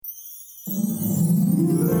Hi,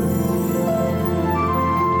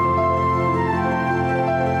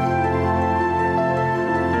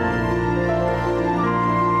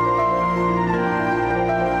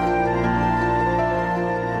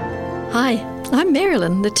 I'm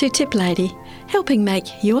Marilyn, the 2-Tip Lady, helping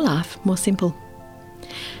make your life more simple.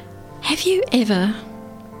 Have you ever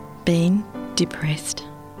been depressed?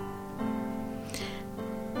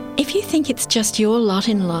 If you think it's just your lot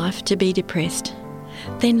in life to be depressed,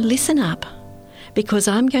 then listen up, because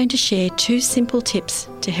I'm going to share 2 simple tips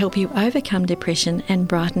to help you overcome depression and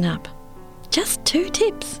brighten up. Just 2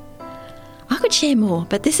 tips. I could share more,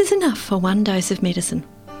 but this is enough for 1 dose of medicine.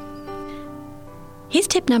 Here's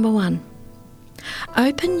tip number 1.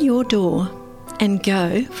 Open your door and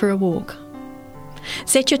go for a walk.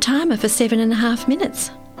 Set your timer for 7.5 minutes.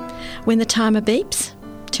 When the timer beeps,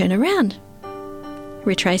 turn around.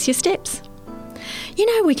 Retrace your steps. You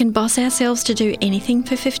know, we can boss ourselves to do anything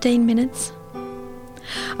for 15 minutes.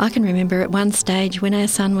 I can remember at one stage when our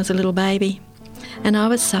son was a little baby and I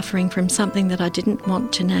was suffering from something that I didn't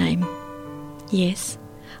want to name. Yes,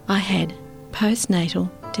 I had postnatal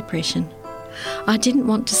depression. I didn't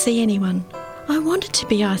want to see anyone. I wanted to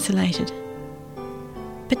be isolated.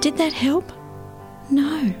 But did that help?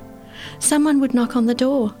 No. Someone would knock on the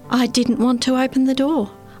door. I didn't want to open the door.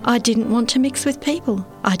 I didn't want to mix with people.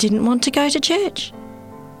 I didn't want to go to church.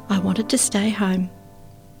 I wanted to stay home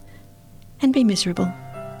and be miserable.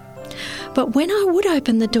 But when I would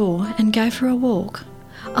open the door and go for a walk,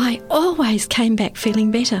 I always came back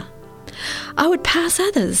feeling better. I would pass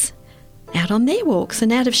others out on their walks,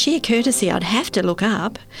 and out of sheer courtesy I'd have to look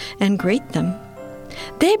up and greet them.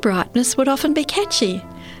 Their brightness would often be catchy,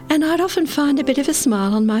 and I'd often find a bit of a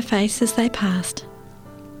smile on my face as they passed.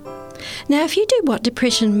 Now, if you do what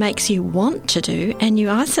depression makes you want to do and you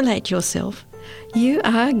isolate yourself, you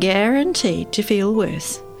are guaranteed to feel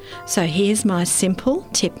worse. So here's my simple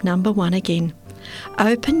tip number 1 again.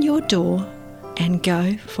 Open your door and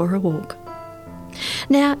go for a walk.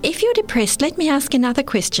 Now, if you're depressed, let me ask another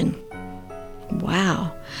question.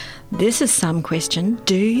 Wow, this is some question.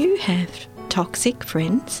 Do you have toxic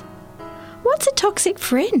friends? What's a toxic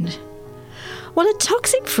friend? Well, a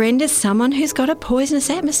toxic friend is someone who's got a poisonous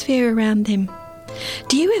atmosphere around them.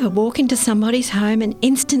 Do you ever walk into somebody's home and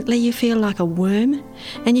instantly you feel like a worm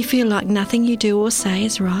and you feel like nothing you do or say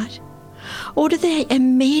is right? Or do they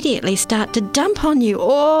immediately start to dump on you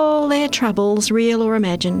all their troubles, real or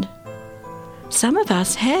imagined? Some of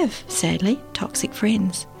us have, sadly, toxic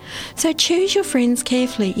friends. So choose your friends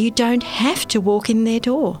carefully. You don't have to walk in their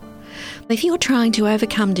door. If you're trying to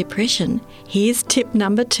overcome depression, here's tip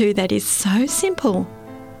number 2 that is so simple.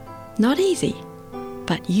 Not easy,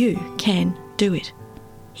 but you can do it.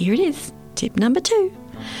 Here it is, tip number 2.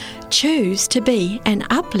 Choose to be an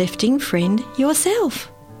uplifting friend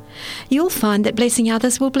yourself. You'll find that blessing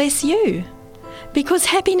others will bless you. Because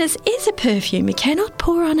happiness is a perfume you cannot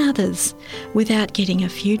pour on others without getting a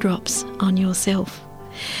few drops on yourself.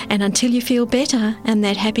 And until you feel better and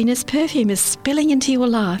that happiness perfume is spilling into your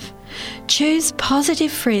life, choose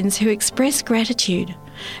positive friends who express gratitude,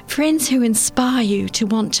 friends who inspire you to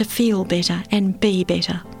want to feel better and be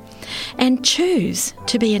better. And choose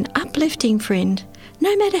to be an uplifting friend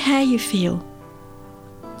no matter how you feel.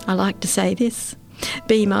 I like to say this,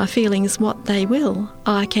 be my feelings what they will,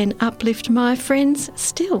 I can uplift my friends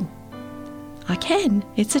still. I can,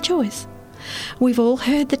 it's a choice. We've all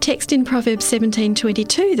heard the text in Proverbs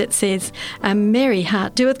 17:22 that says, "A merry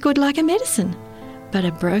heart doeth good like a medicine, but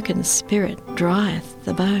a broken spirit drieth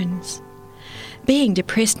the bones." Being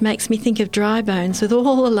depressed makes me think of dry bones with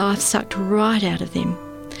all the life sucked right out of them.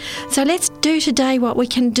 So let's do today what we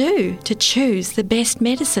can do to choose the best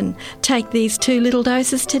medicine. Take these 2 little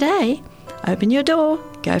doses today. Open your door,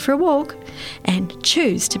 go for a walk, and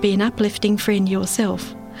choose to be an uplifting friend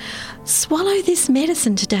yourself. Swallow this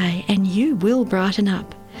medicine today and you will brighten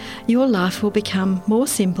up. Your life will become more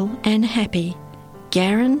simple and happy,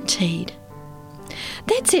 guaranteed.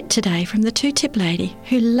 That's it today from the 2-Tip Lady,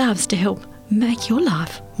 who loves to help make your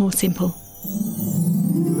life more simple.